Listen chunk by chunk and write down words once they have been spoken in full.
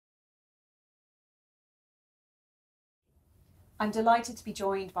I'm delighted to be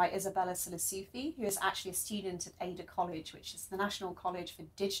joined by Isabella Sulisufi, who is actually a student at Ada College, which is the National College for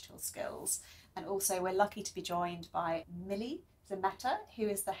Digital Skills. And also we're lucky to be joined by Millie Zimeta, who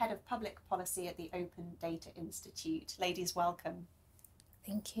is the Head of Public Policy at the Open Data Institute. Ladies, welcome.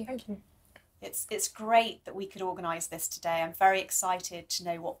 Thank you. Thank you. It's great that we could organise this today. I'm very excited to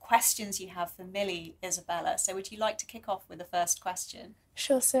know what questions you have for Millie, Isabella. So would you like to kick off with the first question?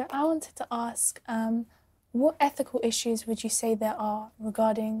 Sure. So I wanted to ask, what ethical issues would you say there are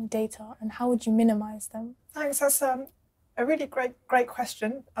regarding data, and how would you minimise them? Thanks. That's a really great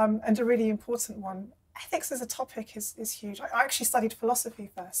question, and a really important one. Ethics as a topic is huge. I actually studied philosophy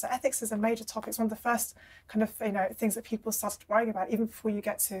first, so ethics is a major topic. It's one of the first kind of things that people started worrying about, even before you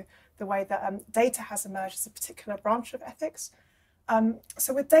get to the way that data has emerged as a particular branch of ethics.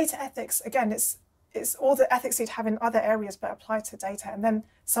 So with data ethics, again, it's all the ethics you'd have in other areas but applied to data, and then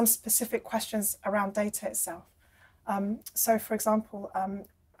some specific questions around data itself. So for example,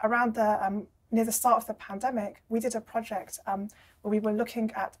 around near the start of the pandemic, we did a project where we were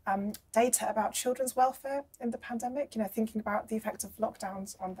looking at data about children's welfare in the pandemic, thinking about the effect of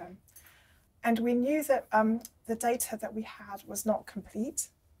lockdowns on them. And we knew that the data that we had was not complete,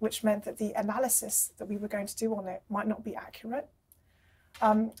 which meant that the analysis that we were going to do on it might not be accurate.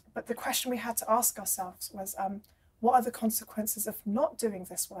 But the question we had to ask ourselves was, what are the consequences of not doing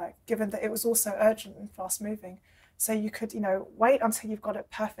this work, given that it was also urgent and fast moving? So you could, wait until you've got it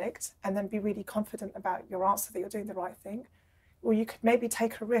perfect and then be really confident about your answer that you're doing the right thing. Or you could maybe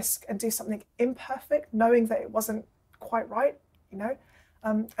take a risk and do something imperfect, knowing that it wasn't quite right,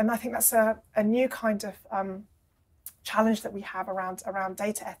 And I think that's a new kind of challenge that we have around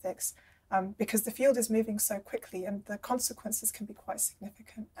data ethics, because the field is moving so quickly and the consequences can be quite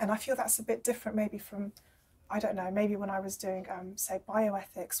significant. And I feel that's a bit different maybe from, I don't know, maybe when I was doing, say,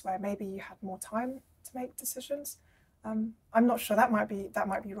 bioethics, where maybe you had more time to make decisions. I'm not sure, that might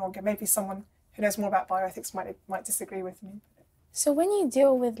be wrong, and maybe someone who knows more about bioethics might disagree with me. So when you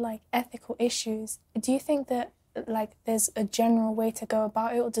deal with ethical issues, do you think that there's a general way to go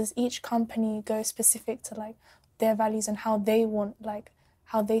about it, or does each company go specific to their values and how they want,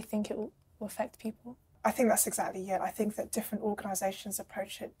 how they think it will affect people? I think that's exactly it. I think that different organisations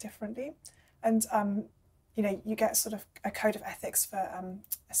approach it differently, and you get sort of a code of ethics for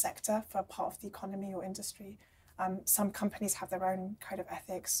a sector, for a part of the economy or industry. Some companies have their own code of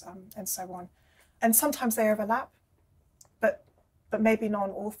ethics, and so on. And sometimes they overlap, but maybe not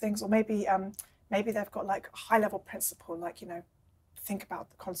on all things, or maybe they've got a high-level principle, think about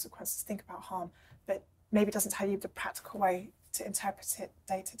the consequences, think about harm, but maybe it doesn't tell you the practical way to interpret it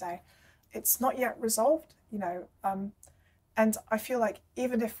day to day. It's not yet resolved, and I feel like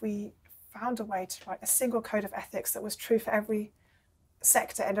even if we found a way to write a single code of ethics that was true for every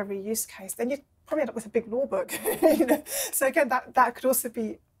sector and every use case, then you'd probably end up with a big law book. So again, that could also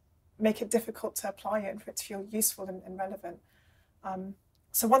make it difficult to apply it and for it to feel useful and relevant.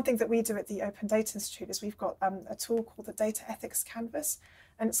 So one thing that we do at the Open Data Institute is we've got a tool called the Data Ethics Canvas,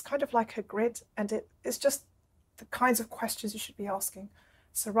 and it's kind of like a grid, and it's just the kinds of questions you should be asking.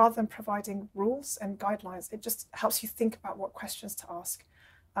 So rather than providing rules and guidelines, it just helps you think about what questions to ask.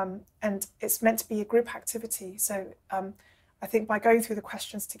 And it's meant to be a group activity. So I think by going through the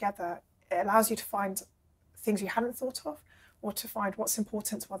questions together, it allows you to find things you hadn't thought of, or to find what's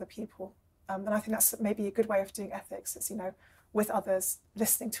important to other people. And I think that's maybe a good way of doing ethics. It's, with others,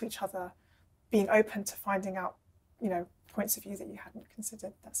 listening to each other, being open to finding out, points of view that you hadn't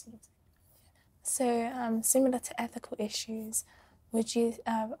considered, that sort of thing. So similar to ethical issues,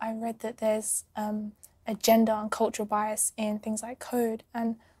 I read that there's a gender and cultural bias in things like code,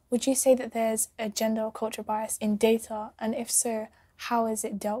 and would you say that there's a gender or cultural bias in data, and if so, how is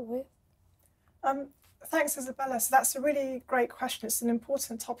it dealt with? Thanks, Isabella. So that's a really great question. It's an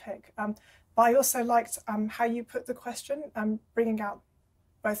important topic, but I also liked how you put the question, bringing out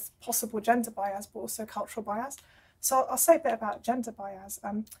both possible gender bias but also cultural bias. So I'll say a bit about gender bias.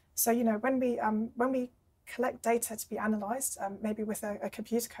 So when we collect data to be analysed, maybe with a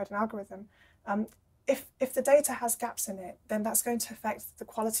computer code, an algorithm, if the data has gaps in it, then that's going to affect the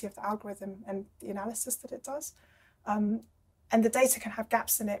quality of the algorithm and the analysis that it does. And the data can have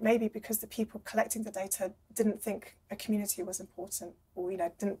gaps in it, maybe because the people collecting the data didn't think a community was important, or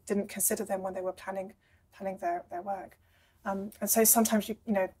didn't consider them when they were planning their work. And so sometimes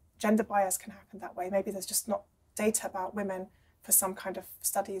gender bias can happen that way. Maybe there's just not data about women for some kind of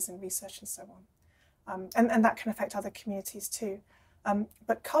studies and research and so on. And that can affect other communities too.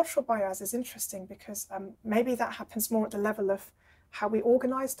 But cultural bias is interesting because maybe that happens more at the level of how we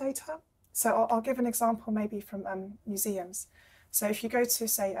organise data. So I'll give an example maybe from museums. So if you go to,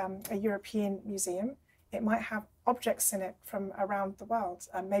 say, a European museum, it might have objects in it from around the world,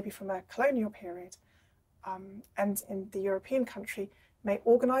 maybe from a colonial period, and in the European country may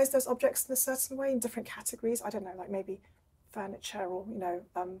organise those objects in a certain way in different categories. I don't know, like maybe furniture or, you know,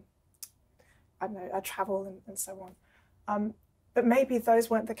 I don't know, travel and so on. But maybe those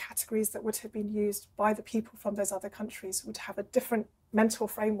weren't the categories that would have been used by the people from those other countries, would have a different mental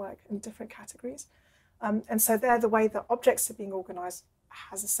framework in different categories. And so there, the way that objects are being organised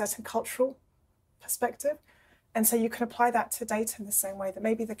has a certain cultural perspective. And so you can apply that to data in the same way, that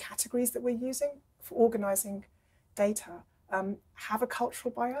maybe the categories that we're using for organising data have a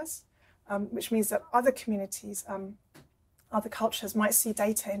cultural bias, which means that other communities, other cultures might see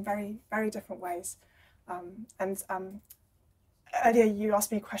data in very, very different ways. Earlier you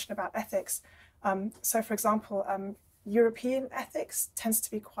asked me a question about ethics. So for example, European ethics tends to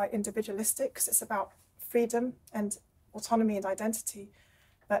be quite individualistic because it's about freedom and autonomy and identity.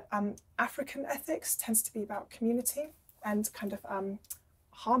 But African ethics tends to be about community and kind of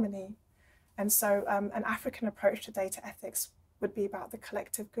harmony. And so an African approach to data ethics would be about the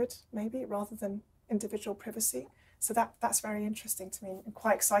collective good, maybe, rather than individual privacy. So that's very interesting to me and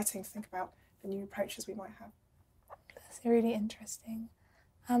quite exciting to think about the new approaches we might have. That's really interesting.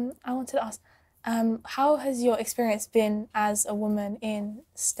 I wanted to ask, how has your experience been as a woman in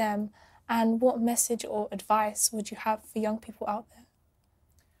STEM, and what message or advice would you have for young people out there?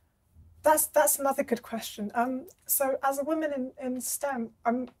 That's another good question. So as a woman in STEM,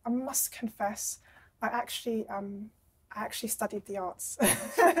 I must confess, I actually studied the arts.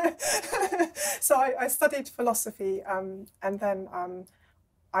 So I studied philosophy, and then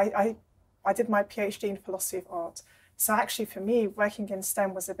I did my PhD in philosophy of art. So actually for me, working in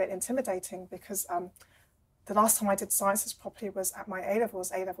STEM was a bit intimidating because the last time I did sciences properly was at my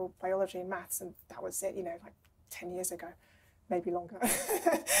A-levels, A-level biology and maths, and that was it, you know, like 10 years ago, maybe longer.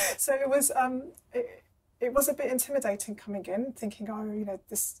 So it was a bit intimidating coming in, thinking, oh, you know,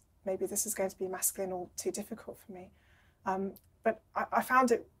 maybe this is going to be masculine or too difficult for me. But I found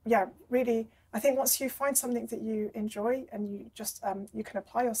it, yeah, really, I think once you find something that you enjoy and you just, you can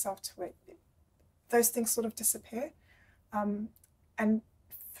apply yourself to it, those things sort of disappear. And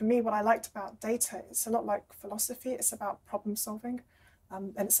for me, what I liked about data, it's a lot like philosophy. It's about problem solving,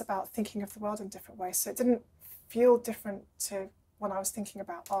 and it's about thinking of the world in different ways. So it didn't feel different to when I was thinking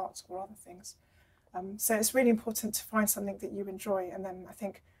about art or other things. So it's really important to find something that you enjoy, and then I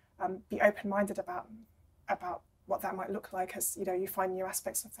think be open-minded about what that might look like as, you know, you find new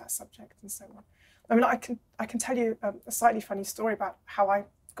aspects of that subject and so on. I mean, I can tell you a slightly funny story about how I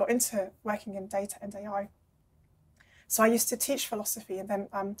got into working in data and AI. So I used to teach philosophy, and then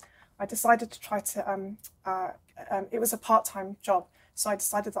I decided to try to, it was a part-time job. So I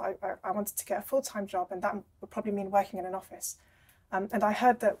decided that I wanted to get a full-time job, and that would probably mean working in an office. And I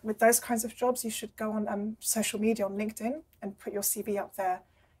heard that with those kinds of jobs, you should go on social media, on LinkedIn, and put your CV up there,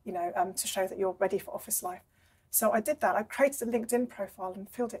 you know, to show that you're ready for office life. So I did that. I created a LinkedIn profile and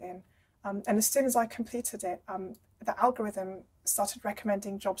filled it in. And as soon as I completed it, the algorithm started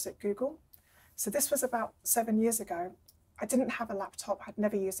recommending jobs at Google. So this was about 7 years ago. I didn't have a laptop, I'd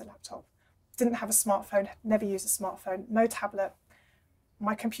never used a laptop. Didn't have a smartphone, had never used a smartphone, no tablet.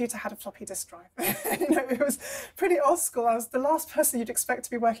 My computer had a floppy disk drive. You know, it was pretty old school. I was the last person you'd expect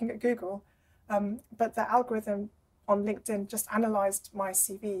to be working at Google. But the algorithm on LinkedIn just analysed my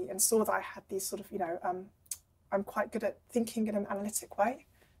CV and saw that I had these sort of, you know, I'm quite good at thinking in an analytic way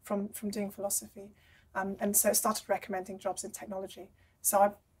from doing philosophy. And so it started recommending jobs in technology.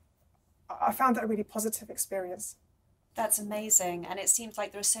 So I found that a really positive experience. That's amazing. And it seems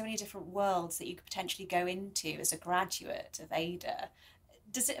like there are so many different worlds that you could potentially go into as a graduate of ADA.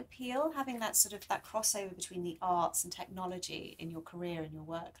 Does it appeal, having that sort of that crossover between the arts and technology in your career and your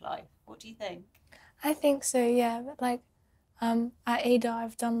work life? What do you think? I think so, yeah. But like at ADA,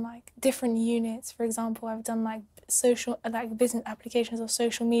 I've done like different units. For example, I've done like business applications of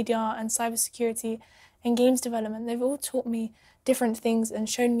social media and cybersecurity and games development. They've all taught me different things and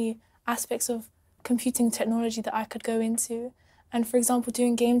shown me aspects of computing technology that I could go into. And for example,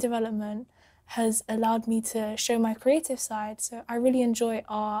 doing game development has allowed me to show my creative side. So I really enjoy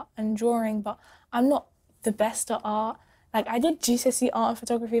art and drawing, but I'm not the best at art. Like I did GCSE art and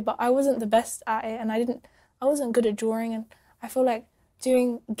photography, but I wasn't the best at it, and I wasn't good at drawing. And I feel like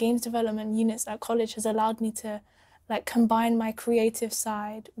doing games development units at college has allowed me to like combine my creative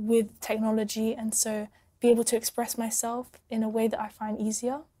side with technology, and so be able to express myself in a way that I find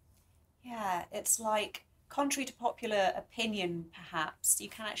easier. Yeah, it's like, contrary to popular opinion, perhaps, you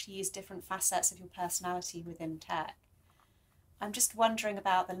can actually use different facets of your personality within tech. I'm just wondering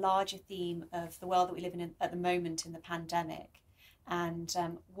about the larger theme of the world that we live in at the moment in the pandemic. and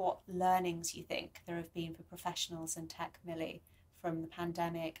what learnings you think there have been for professionals in tech, Millie, from the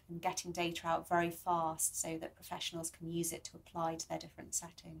pandemic and getting data out very fast so that professionals can use it to apply to their different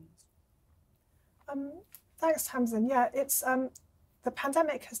settings. Thanks, Tamsin. Yeah, it's the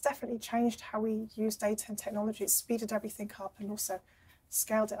pandemic has definitely changed how we use data and technology. It's speeded everything up and also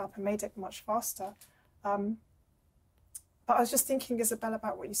scaled it up and made it much faster. But I was just thinking, Isabella,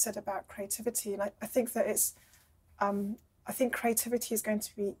 about what you said about creativity, and I think that it's I think creativity is going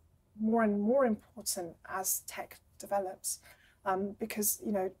to be more and more important as tech develops, because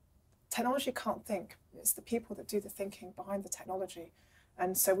technology can't think. It's the people that do the thinking behind the technology.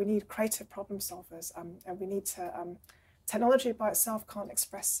 And so we need creative problem solvers, and we need to, technology by itself can't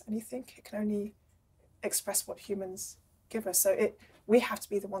express anything. It can only express what humans give us. So we have to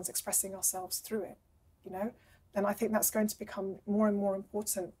be the ones expressing ourselves through it, And I think that's going to become more and more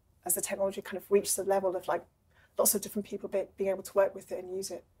important as the technology kind of reaches the level of like lots of different people being able to work with it and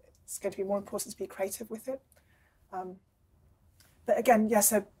use it. It's going to be more important to be creative with it. But again, yeah,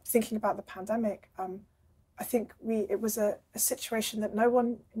 so thinking about the pandemic, I think it was a situation that no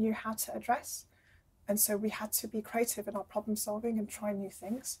one knew how to address. And so we had to be creative in our problem solving and try new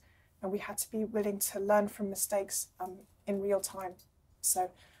things. And we had to be willing to learn from mistakes in real time.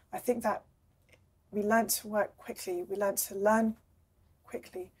 So I think that we learned to work quickly, we learned to learn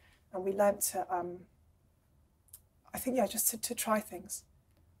quickly, and we learned to, I think, yeah, just to try things.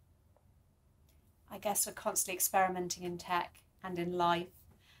 I guess we're constantly experimenting in tech and in life.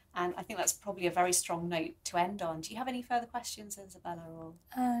 And I think that's probably a very strong note to end on. Do you have any further questions, Isabella? Or?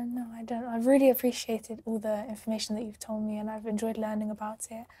 No, I don't. I've really appreciated all the information that you've told me, and I've enjoyed learning about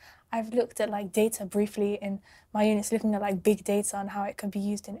it. I've looked at like data briefly in my units, looking at like big data and how it could be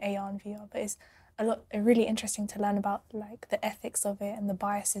used in AR and VR. But it's really interesting to learn about like the ethics of it and the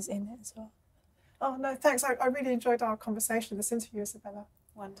biases in it as well. Oh no, thanks. I really enjoyed our conversation, this interview, Isabella.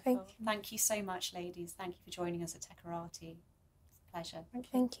 Wonderful. Thank you so much, ladies. Thank you for joining us at Techorati. It's a pleasure.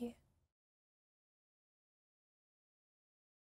 Thank you.